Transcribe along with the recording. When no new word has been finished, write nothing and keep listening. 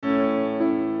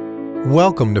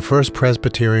Welcome to First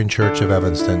Presbyterian Church of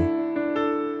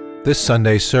Evanston. This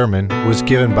Sunday's sermon was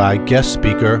given by guest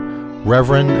speaker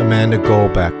Reverend Amanda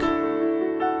Goldbeck.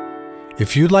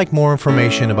 If you'd like more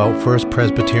information about First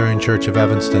Presbyterian Church of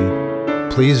Evanston,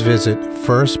 please visit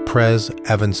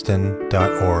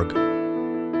firstpresevanston.org.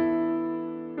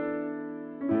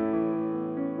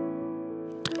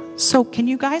 So can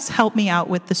you guys help me out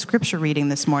with the scripture reading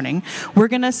this morning? We're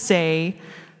going to say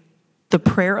the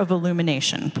prayer of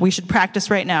illumination. We should practice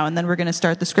right now, and then we're going to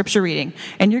start the scripture reading.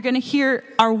 And you're going to hear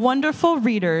our wonderful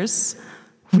readers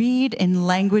read in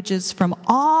languages from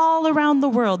all around the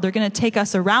world. They're going to take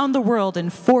us around the world in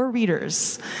 4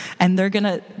 readers, and they're going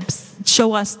to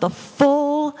show us the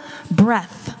full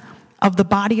breadth of the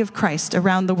body of Christ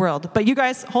around the world. But you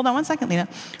guys, hold on one second, Lena.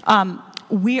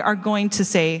 We are going to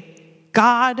say,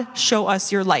 God, show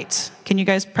us your light. Can you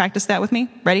guys practice that with me?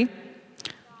 Ready?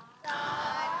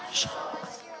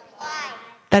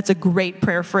 That's a great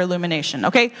prayer for illumination.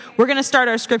 Okay, we're going to start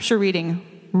our scripture reading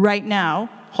right now.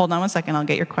 Hold on one second. I'll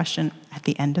get your question at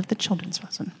the end of the children's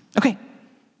lesson. Okay,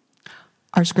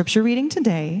 our scripture reading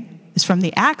today is from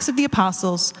the Acts of the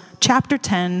Apostles, chapter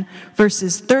 10,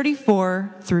 verses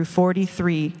 34 through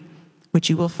 43, which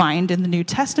you will find in the New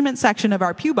Testament section of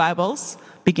our Pew Bibles,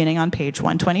 beginning on page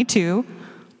 122,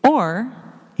 or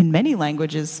in many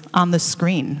languages on the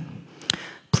screen.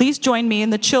 Please join me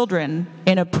and the children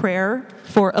in a prayer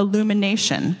for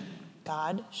illumination.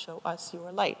 God, show us your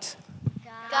light.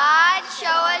 God, show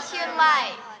us your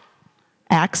light.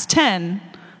 Acts 10,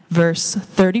 verse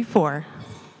 34.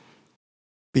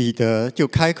 彼得就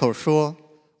开口说：“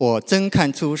我真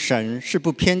看出神是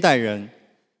不偏待人。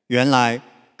原来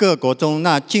各国中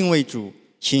那敬畏主、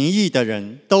行义的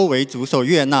人都为主所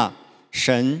悦纳。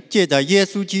神借着耶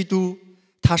稣基督，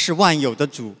他是万有的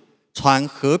主，传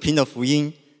和平的福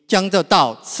音。” 将这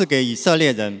道赐给以色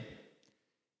列人。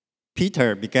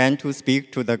Peter began to speak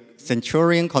to the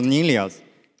centurion Cornelius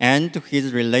and to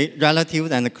his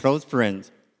relatives and close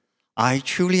friends. I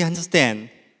truly understand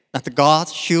that God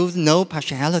shows no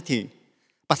partiality,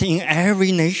 but in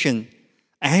every nation,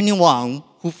 anyone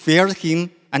who fears him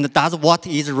and does what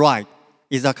is right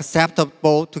is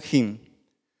acceptable to him.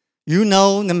 You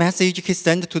know the message he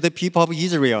sent to the people of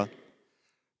Israel,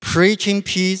 preaching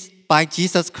peace by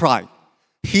Jesus Christ.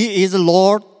 He is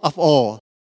Lord of all.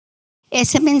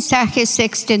 Ese mensaje se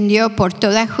extendió por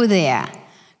toda Judea,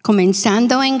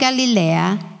 comenzando en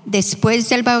Galilea, después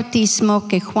del bautismo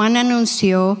que Juan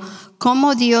anunció,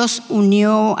 cómo Dios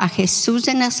unió a Jesús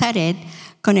de Nazaret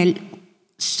con el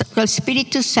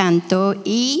Espíritu Santo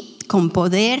y con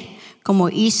poder, como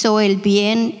hizo el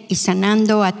bien y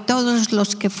sanando a todos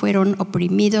los que fueron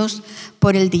oprimidos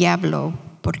por el diablo,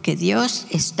 porque Dios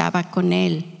estaba con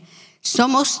él.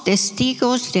 Somos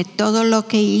testigos de todo lo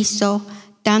que hizo,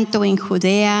 tanto en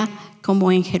Judea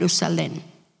como en Jerusalén.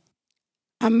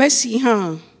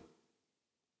 Amesiha,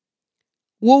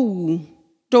 wowu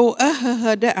to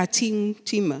ehehede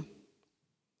atintima.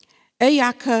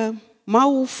 Eyaka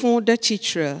mawu fon de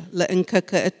chitre le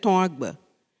nkeke eton agbe.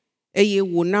 Eye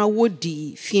wona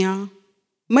wodi fia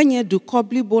menye dukɔ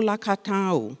blibo la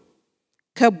katã o.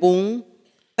 Ke boŋ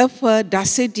eƒe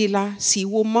dasedila si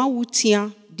wo mawu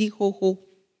tia di xoxo.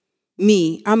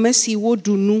 Mi ame si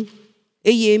woɖu nu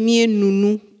eye mienu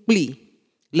nu kpli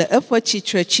le eƒe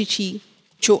tsitretsitsi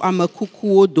tso ame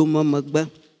kukuwo dome megbe.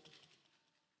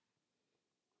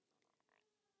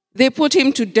 They put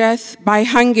him to death by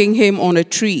hanging him on a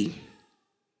tree.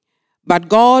 But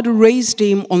God raised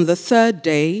him on the 3rd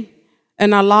day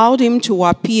and allowed him to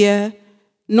appear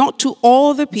not to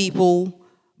all the people,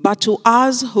 but to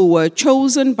us who were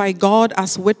chosen by God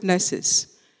as witnesses,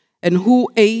 and who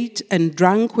ate and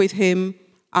drank with him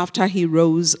after he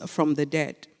rose from the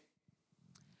dead.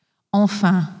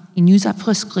 Enfin, il nous a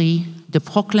prescrit de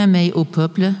proclamer au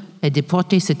peuple et de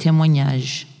porter ce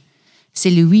témoignage. C'est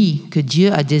lui que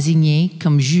Dieu a désigné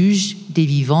comme juge des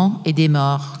vivants et des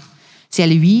morts. C'est à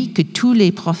lui que tous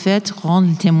les prophètes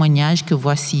rendent le témoignage que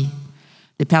voici.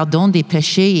 Le pardon des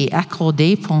péchés est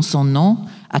accordé pour son nom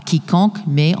à quiconque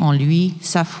met en lui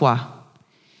sa foi.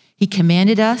 He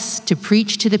commanded us to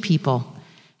preach to the people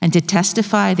and to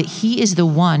testify that he is the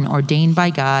one ordained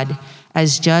by God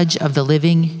as judge of the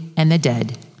living and the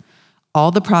dead.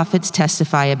 All the prophets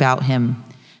testify about him,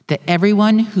 that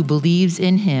everyone who believes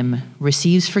in him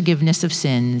receives forgiveness of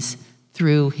sins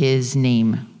through his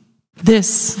name.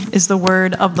 This is the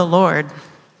word of the Lord.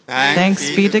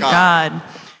 Thanks be to God.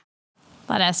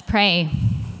 Let us pray.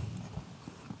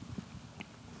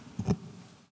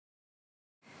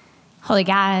 Holy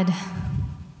God,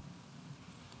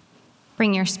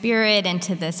 bring your spirit. Spirit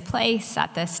into this place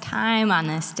at this time, on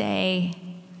this day.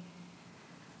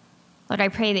 Lord, I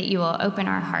pray that you will open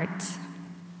our hearts,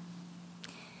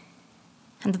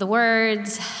 and the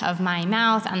words of my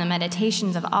mouth and the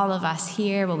meditations of all of us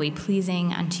here will be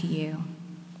pleasing unto you.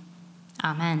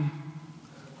 Amen.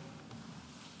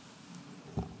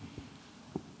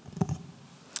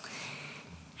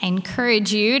 I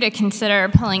encourage you to consider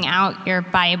pulling out your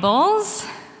Bibles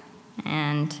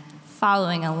and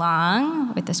following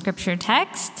along with the scripture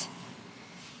text.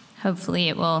 Hopefully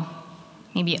it will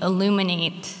maybe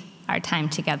illuminate our time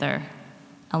together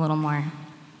a little more.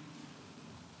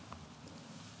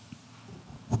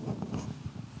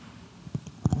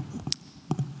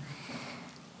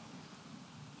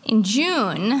 In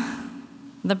June,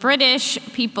 the British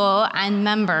people and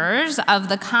members of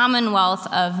the Commonwealth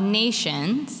of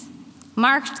Nations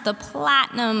marked the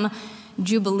Platinum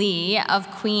Jubilee of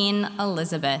Queen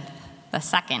Elizabeth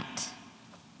II.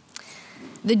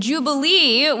 The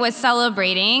Jubilee was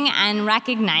celebrating and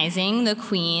recognizing the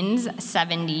Queen's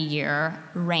 70-year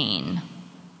reign.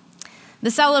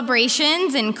 The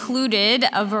celebrations included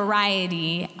a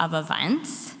variety of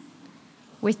events,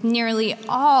 with nearly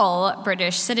all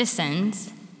British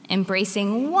citizens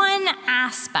embracing one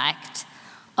aspect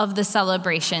of the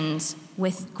celebrations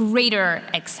with greater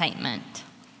excitement: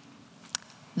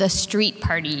 the street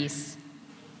parties.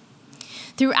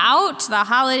 Throughout the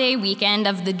holiday weekend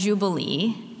of the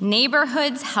Jubilee,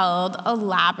 neighborhoods held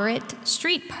elaborate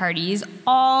street parties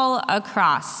all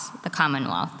across the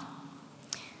Commonwealth.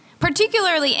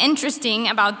 Particularly interesting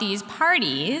about these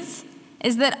parties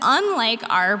is that unlike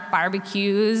our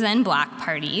barbecues and block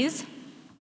parties,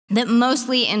 that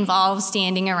mostly involve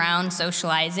standing around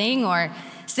socializing or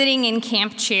sitting in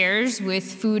camp chairs with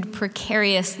food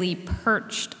precariously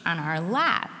perched on our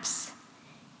laps,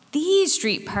 these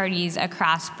street parties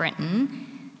across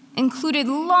Britain included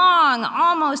long,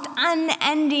 almost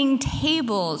unending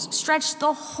tables stretched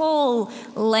the whole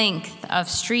length of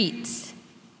streets.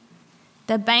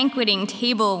 The banqueting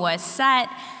table was set,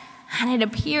 and it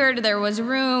appeared there was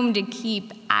room to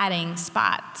keep adding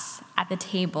spots at the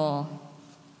table.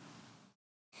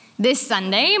 This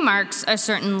Sunday marks a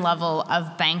certain level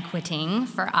of banqueting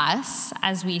for us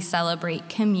as we celebrate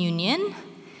communion.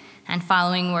 And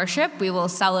following worship, we will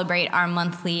celebrate our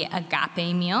monthly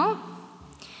agape meal.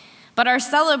 But our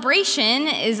celebration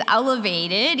is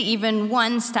elevated even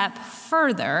one step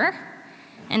further,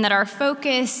 in that our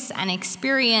focus and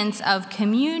experience of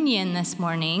communion this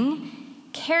morning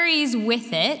carries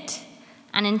with it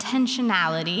an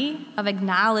intentionality of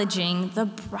acknowledging the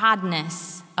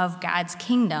broadness of God's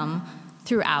kingdom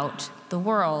throughout the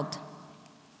world.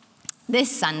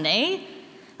 This Sunday,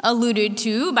 alluded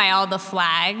to by all the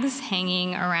flags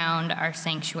hanging around our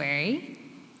sanctuary,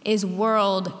 is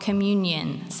World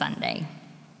Communion Sunday.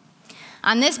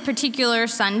 On this particular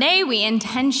Sunday, we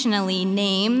intentionally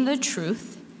name the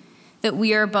truth that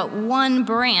we are but one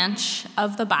branch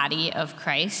of the body of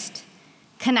Christ,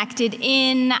 connected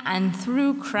in and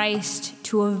through Christ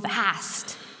to a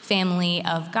vast family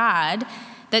of God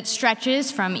that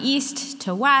stretches from east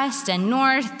to west and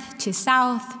north to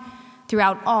south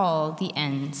throughout all the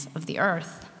ends of the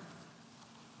earth.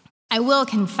 I will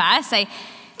confess, I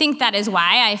think that is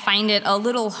why I find it a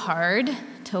little hard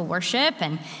to worship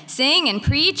and sing and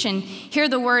preach and hear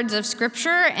the words of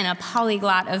Scripture in a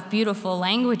polyglot of beautiful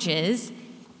languages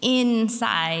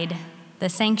inside the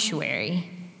sanctuary.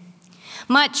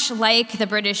 Much like the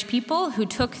British people who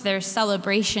took their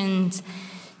celebrations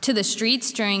to the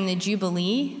streets during the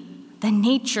Jubilee, the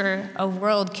nature of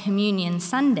World Communion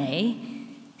Sunday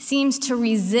seems to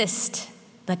resist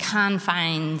the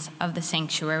confines of the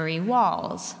sanctuary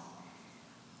walls.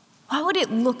 What would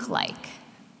it look like?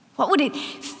 What would it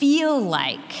feel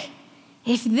like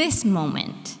if this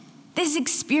moment, this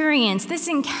experience, this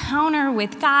encounter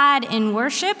with God in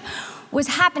worship was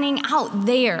happening out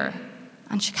there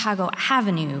on Chicago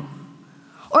Avenue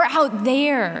or out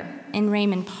there in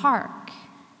Raymond Park?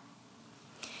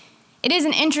 It is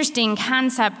an interesting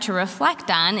concept to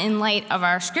reflect on in light of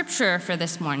our scripture for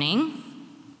this morning.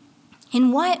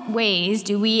 In what ways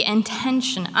do we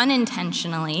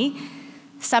unintentionally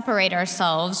separate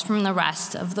ourselves from the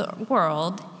rest of the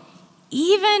world,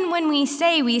 even when we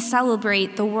say we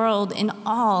celebrate the world in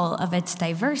all of its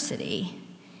diversity?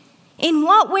 In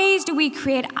what ways do we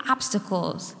create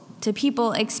obstacles to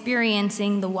people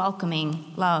experiencing the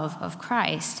welcoming love of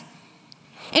Christ?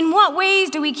 In what ways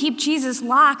do we keep Jesus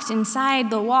locked inside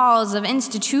the walls of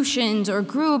institutions or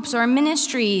groups or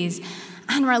ministries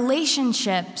and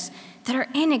relationships that are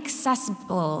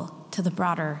inaccessible to the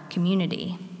broader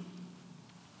community?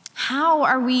 How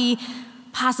are we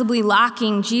possibly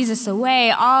locking Jesus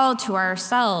away all to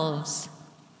ourselves,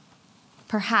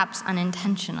 perhaps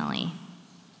unintentionally?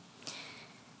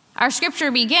 Our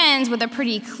scripture begins with a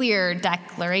pretty clear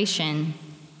declaration.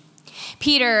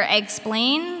 Peter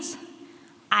explains,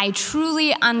 I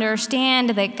truly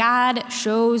understand that God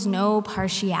shows no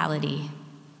partiality.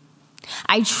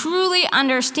 I truly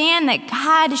understand that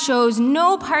God shows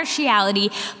no partiality,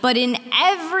 but in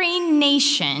every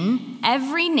nation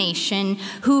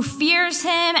who fears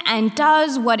him and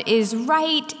does what is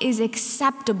right is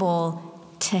acceptable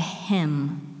to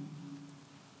him.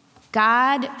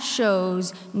 God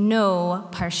shows no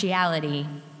partiality.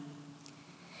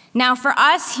 Now, for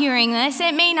us hearing this,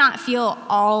 it may not feel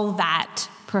all that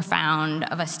profound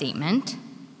of a statement.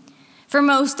 For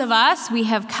most of us, we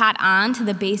have caught on to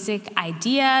the basic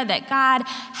idea that God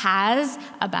has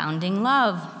abounding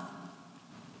love.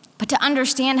 But to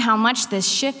understand how much this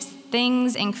shifts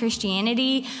things in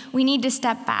Christianity, we need to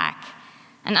step back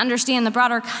and understand the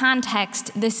broader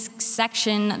context this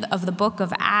section of the book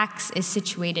of Acts is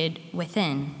situated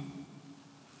within.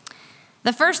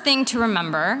 The first thing to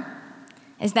remember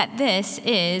is that this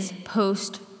is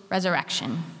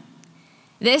post-resurrection.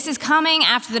 This is coming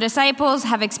after the disciples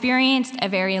have experienced a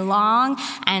very long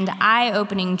and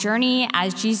eye-opening journey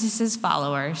as Jesus'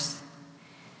 followers.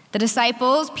 The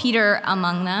disciples, Peter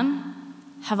among them,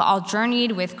 have all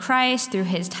journeyed with Christ through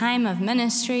his time of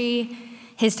ministry,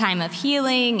 his time of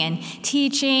healing and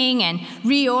teaching and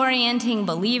reorienting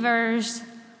believers.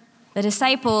 The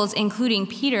disciples, including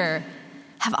Peter,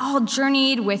 have all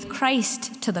journeyed with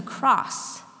Christ to the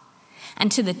cross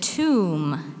and to the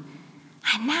tomb.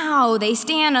 And now they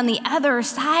stand on the other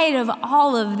side of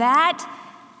all of that,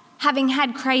 having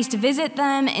had Christ visit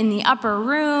them in the upper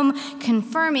room,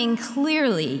 confirming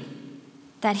clearly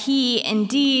that he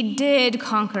indeed did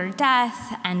conquer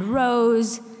death and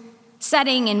rose,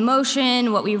 setting in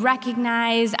motion what we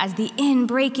recognize as the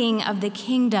inbreaking of the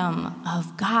kingdom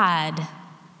of God.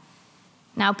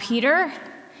 Now, Peter,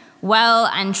 well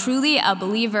and truly a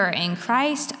believer in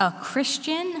Christ, a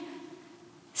Christian,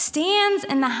 stands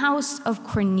in the house of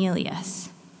Cornelius.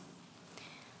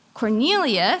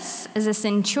 Cornelius is a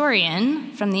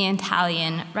centurion from the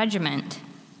Italian regiment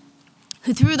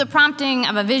who, through the prompting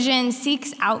of a vision,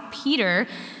 seeks out Peter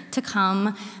to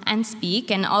come and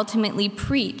speak and ultimately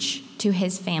preach to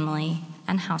his family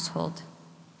and household.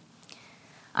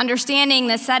 Understanding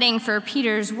the setting for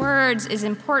Peter's words is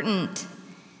important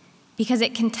because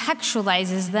it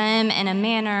contextualizes them in a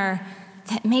manner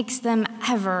that makes them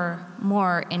ever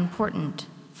more important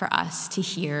for us to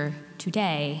hear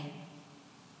today.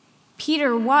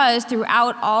 Peter was,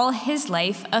 throughout all his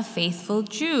life, a faithful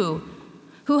Jew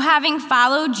who, having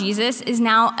followed Jesus, is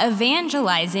now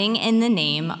evangelizing in the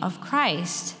name of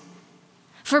Christ.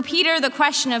 For Peter, the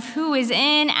question of who is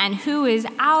in and who is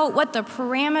out, what the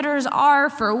parameters are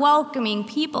for welcoming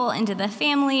people into the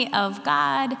family of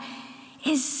God,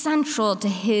 is central to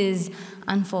his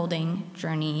unfolding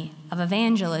journey of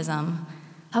evangelism,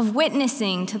 of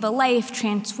witnessing to the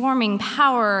life-transforming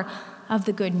power of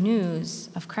the good news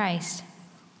of Christ.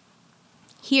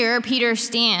 Here, Peter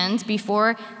stands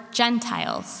before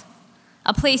Gentiles,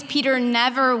 a place Peter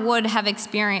never would have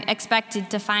expected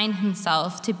to find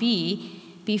himself to be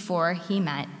before he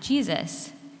met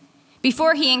Jesus.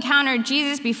 Before he encountered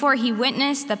Jesus, before he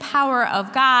witnessed the power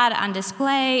of God on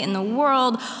display in the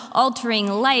world-altering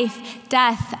life,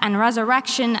 death, and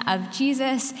resurrection of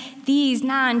Jesus, these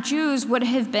non-Jews would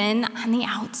have been on the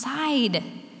outside.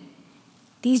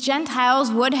 These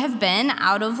Gentiles would have been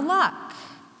out of luck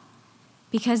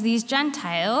because these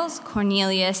Gentiles,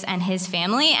 Cornelius and his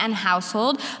family and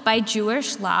household, by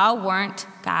Jewish law, weren't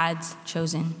God's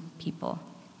chosen people.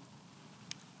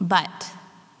 But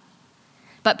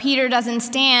Peter doesn't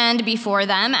stand before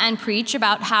them and preach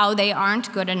about how they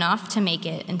aren't good enough to make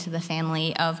it into the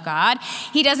family of God.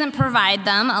 He doesn't provide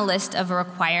them a list of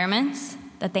requirements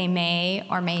that they may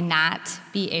or may not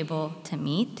be able to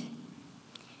meet.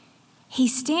 He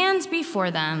stands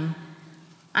before them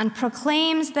and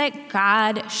proclaims that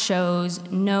God shows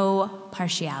no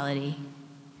partiality.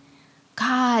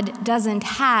 God doesn't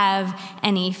have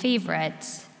any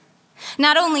favorites.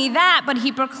 Not only that, but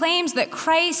he proclaims that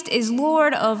Christ is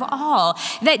Lord of all,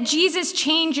 that Jesus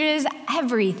changes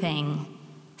everything.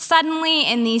 Suddenly,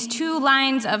 in these two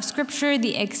lines of Scripture,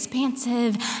 the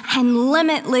expansive and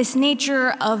limitless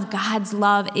nature of God's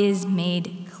love is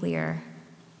made clear.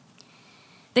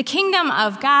 The kingdom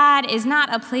of God is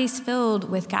not a place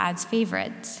filled with God's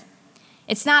favorites.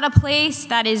 It's not a place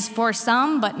that is for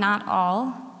some, but not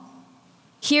all.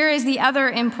 Here is the other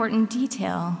important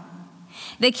detail.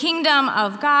 The kingdom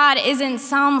of God isn't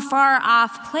some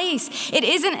far-off place. It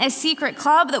isn't a secret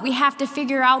club that we have to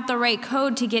figure out the right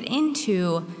code to get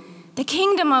into. The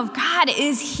kingdom of God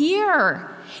is here.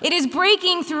 It is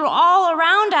breaking through all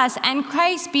around us, and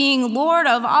Christ, being Lord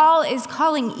of all, is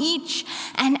calling each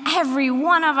and every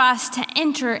one of us to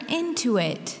enter into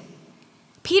it.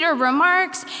 Peter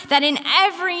remarks that in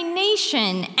every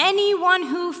nation, anyone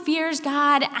who fears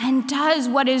God and does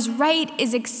what is right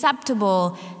is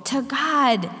acceptable to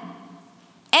God.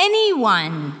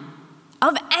 Anyone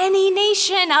of any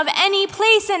nation, of any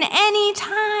place, and any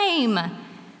time.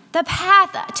 The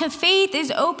path to faith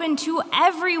is open to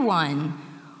everyone.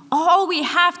 All we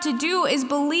have to do is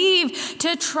believe,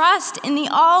 to trust in the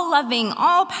all-loving,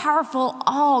 all-powerful,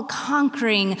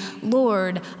 all-conquering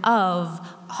Lord of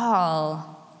all.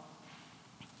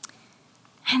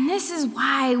 And this is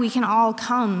why we can all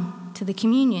come to the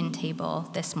communion table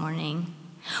this morning.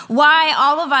 Why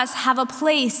all of us have a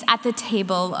place at the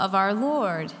table of our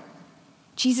Lord.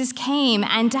 Jesus came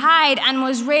and died and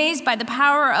was raised by the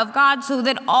power of God so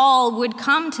that all would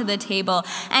come to the table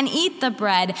and eat the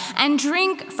bread and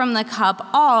drink from the cup,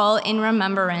 all in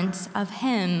remembrance of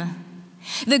him.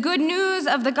 The good news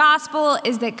of the gospel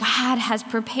is that God has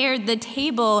prepared the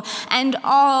table, and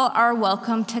all are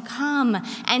welcome to come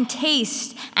and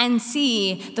taste and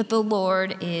see that the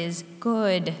Lord is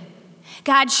good.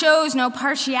 God shows no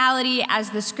partiality, as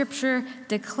the scripture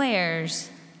declares.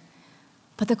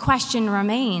 But the question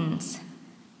remains,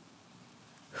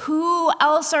 who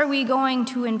else are we going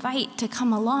to invite to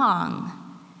come along?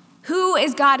 Who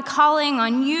is God calling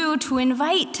on you to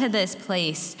invite to this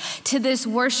place, to this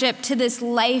worship, to this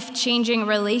life-changing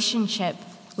relationship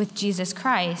with Jesus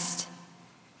Christ?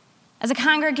 As a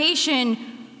congregation,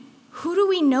 who do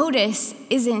we notice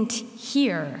isn't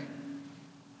here?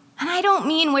 And I don't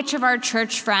mean which of our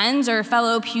church friends or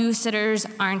fellow pew sitters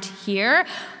aren't here.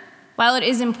 While it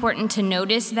is important to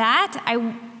notice that,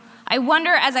 I wonder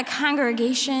as a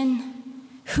congregation,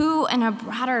 who in a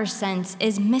broader sense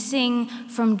is missing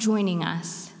from joining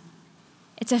us?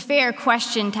 It's a fair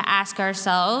question to ask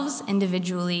ourselves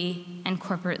individually and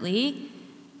corporately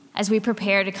as we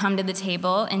prepare to come to the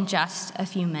table in just a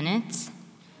few minutes.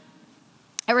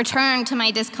 I returned to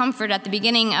my discomfort at the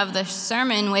beginning of the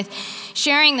sermon with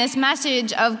sharing this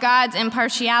message of God's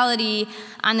impartiality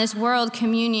on this World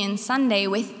Communion Sunday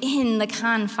within the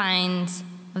confines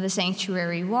of the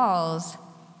sanctuary walls.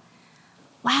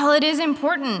 While it is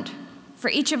important for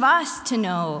each of us to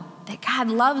know that God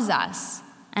loves us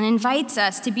and invites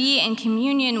us to be in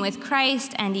communion with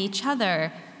Christ and each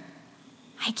other,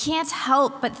 I can't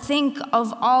help but think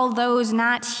of all those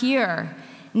not here,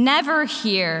 never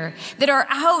here, that are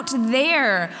out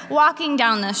there walking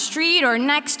down the street or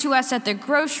next to us at the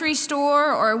grocery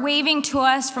store or waving to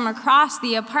us from across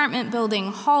the apartment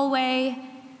building hallway.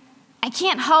 I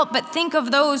can't help but think of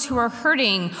those who are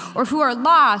hurting or who are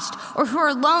lost or who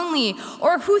are lonely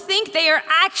or who think they are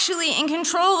actually in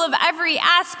control of every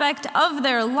aspect of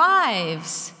their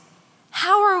lives.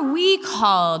 How are we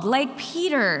called, like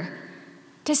Peter,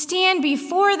 to stand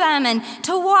before them and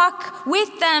to walk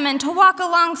with them and to walk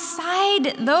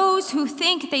alongside those who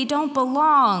think they don't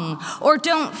belong or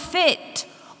don't fit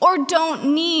or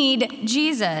don't need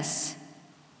Jesus?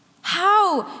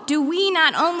 How do we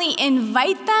not only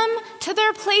invite them to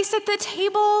their place at the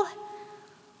table,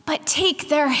 but take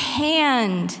their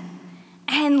hand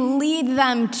and lead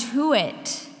them to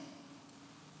it?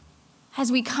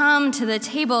 As we come to the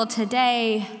table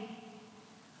today,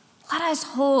 let us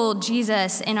hold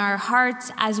Jesus in our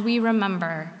hearts as we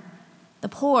remember the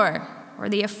poor or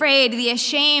the afraid, the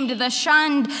ashamed, the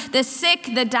shunned, the sick,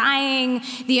 the dying,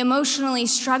 the emotionally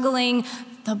struggling,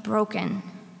 the broken.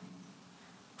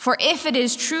 For if it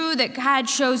is true that God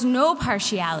shows no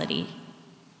partiality,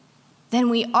 then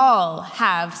we all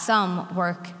have some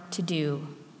work to do.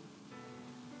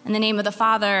 In the name of the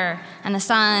Father, and the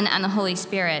Son, and the Holy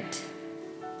Spirit,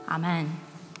 amen.